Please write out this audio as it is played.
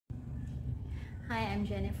Hi, I'm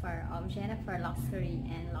Jenefer of Jenefer Luxury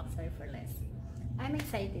and Luxury for Less. I'm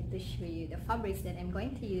excited to show you the fabrics that I'm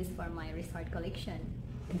going to use for my resort collection.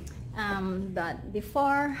 But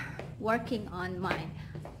before working on my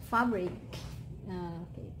fabric,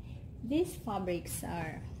 these fabrics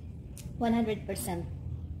are 100%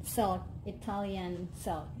 silk, Italian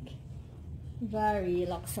silk. Very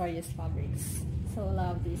luxurious fabrics. So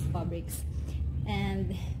love these fabrics.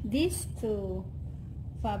 And these two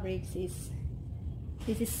fabrics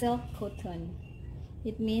this is silk cotton.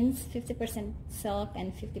 It means 50% silk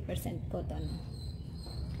and 50% cotton.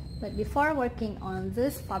 But before working on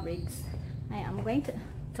these fabrics, I am going to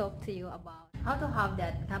talk to you about how to have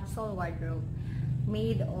that capsule wardrobe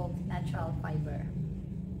made of natural fiber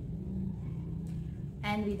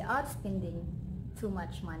and without spending too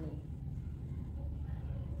much money.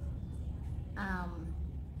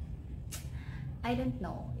 I don't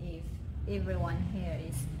know if everyone here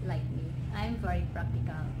is like me. I'm very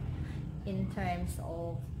practical in terms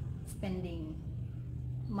of spending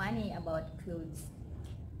money about clothes.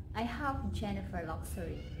 I have Jenefer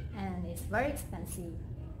Luxury and it's very expensive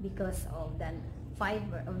because of the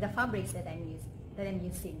fabrics that I'm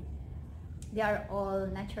using. They are all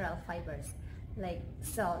natural fibers like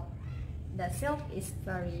silk. The silk is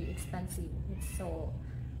very expensive.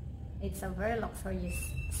 It's a very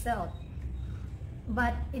luxurious silk.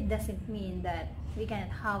 But it doesn't mean that we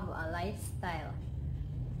cannot have a lifestyle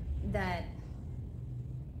that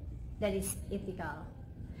is ethical.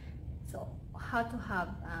 So how to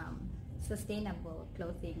have sustainable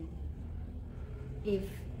clothing if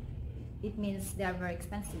it means they are very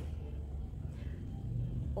expensive?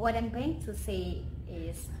 What I'm going to say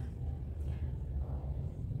is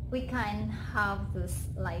we can have this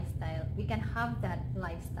lifestyle. We can have that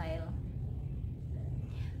lifestyle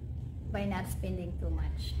by not spending too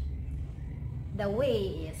much. The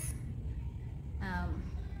way is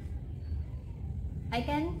I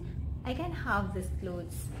can have these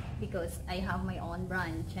clothes because I have my own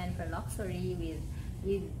brand, Jenefer Luxury,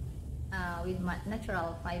 with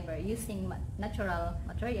natural fiber, using natural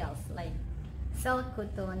materials like silk,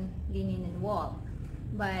 cotton, linen, and wool.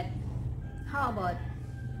 But how about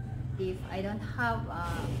if I don't have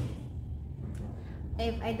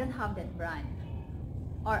that brand,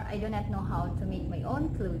 or I do not know how to make my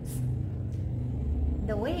own clothes?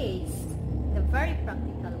 The very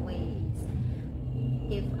practical way is,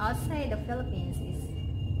 if outside the Philippines is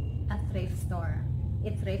a thrift store,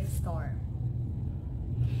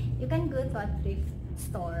 you can go to a thrift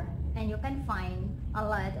store and you can find a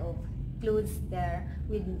lot of clothes there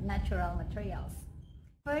with natural materials.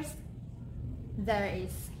 First,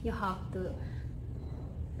 you have to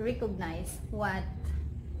recognize what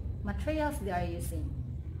materials they are using.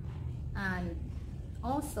 And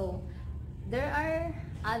also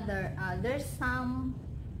there's some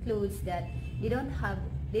clothes that they don't have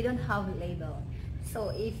label. So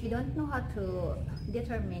if you don't know how to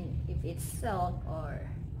determine if it's silk or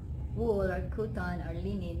wool or cotton or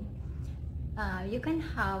linen, you can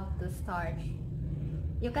start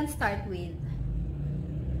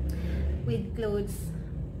with clothes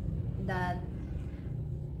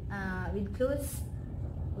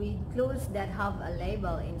that have a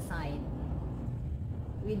label inside,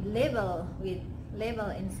 with label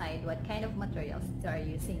inside what kind of materials they are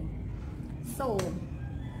using. So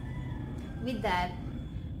with that,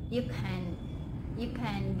 you can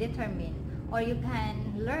determine, or you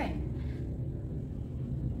can learn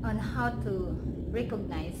on how to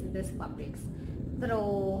recognize these fabrics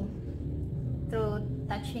through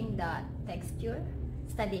touching the texture,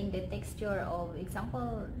 studying the texture of,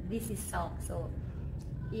 example, this is silk, so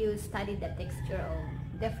you study the texture of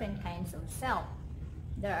different kinds of silk.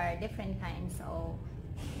 There are different kinds of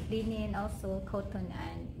linen, also cotton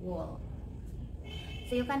and wool.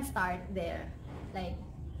 So you can start there. Like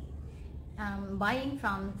buying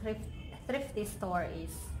from thrifty store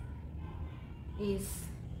is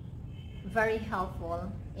very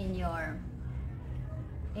helpful in your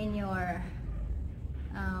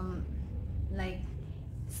like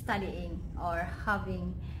studying or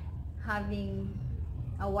having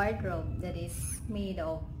a wardrobe that is made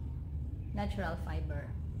of natural fiber.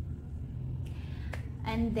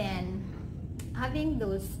 And then having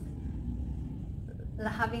those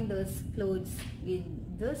clothes with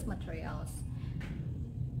those materials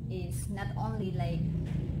is not only like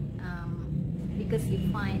because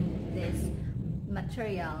you find this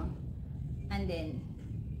material, and then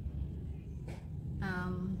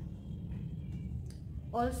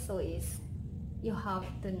also is you have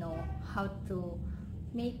to know how to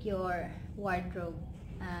make your wardrobe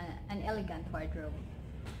an elegant wardrobe.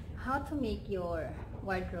 How to make your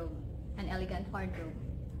wardrobe an elegant wardrobe,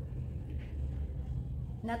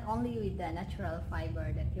 not only with the natural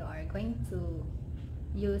fiber that you are going to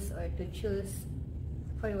use or to choose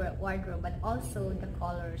for your wardrobe, but also the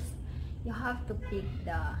colors. You have to pick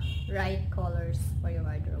the right colors for your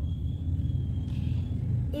wardrobe.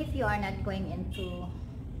 If you are not going into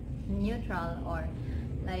neutral, or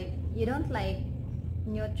like you don't like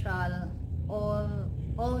neutral,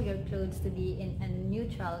 all your clothes to be in a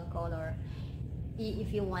neutral color,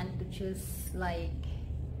 if you want to choose like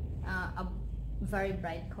a very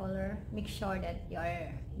bright color, make sure that you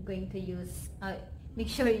are going to use make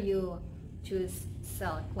sure you choose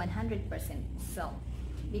silk, 100% silk,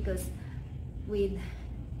 because with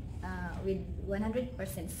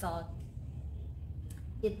 100% silk,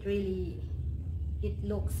 it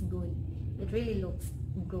looks good. It really looks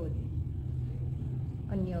good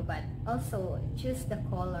on you. But also choose the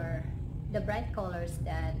color, the bright colors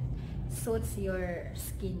that suits your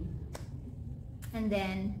skin. And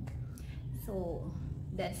then, so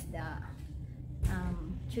that's the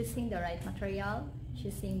choosing the right material,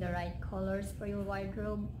 choosing the right colors for your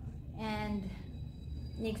wardrobe. And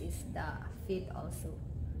next is the fit also.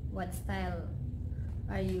 What style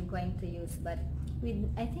are you going to use? But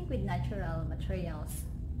I think with natural materials,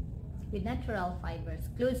 with natural fibers,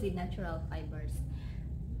 clothes with natural fibers,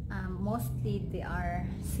 mostly they are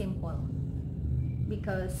simple,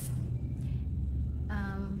 because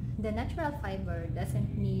the natural fiber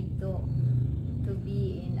doesn't need to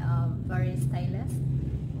be in a very stylish,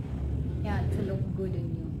 to look good on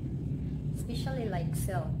you, especially like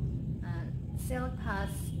silk. Silk has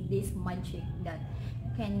this magic that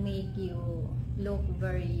can make you look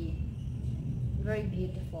very, very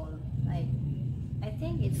beautiful. Like, I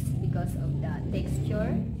think it's because of the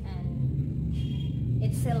texture and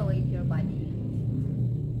it silhouette your body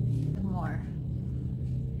more.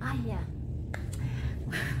 Yeah.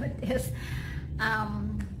 What is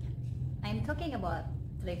I'm talking about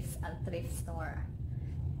a thrift store.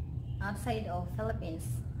 Outside of Philippines,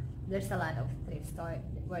 there's a lot of thrift store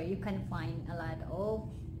where you can find a lot of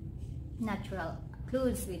natural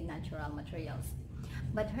clothes with natural materials.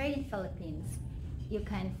 But here in Philippines, you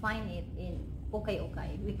can find it in okay.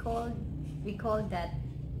 We call that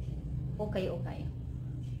okay.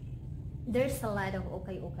 There's a lot of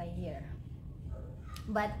okay here.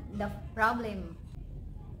 But the problem,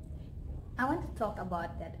 I want to talk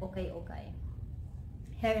about that okay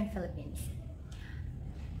here in Philippines.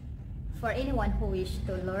 For anyone who wish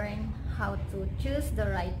to learn how to choose the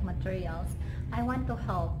right materials, I want to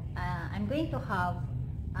help. I'm going to have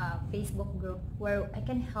a Facebook group where I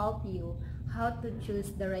can help you how to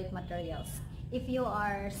choose the right materials. If you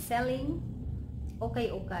are selling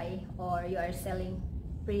okay, or you are selling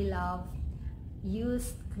pre-love,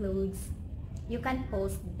 used clothes, you can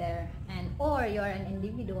post there. And or you are an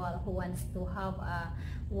individual who wants to have a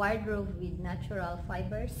wardrobe with natural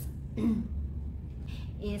fibers,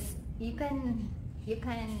 is you can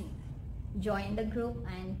join the group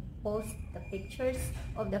and post the pictures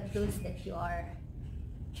of the clothes that you are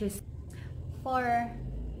choosing. For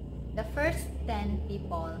the first 10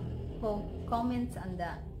 people who comments on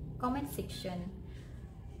the comment section,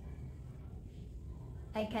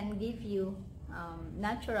 I can give you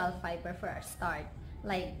natural fiber for a start,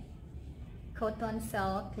 like cotton,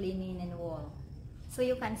 silk, linen, and wool, so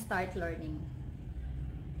you can start learning.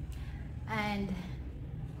 And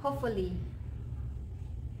hopefully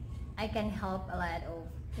I can help a lot of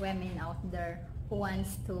women out there who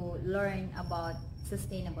wants to learn about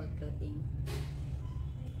sustainable clothing.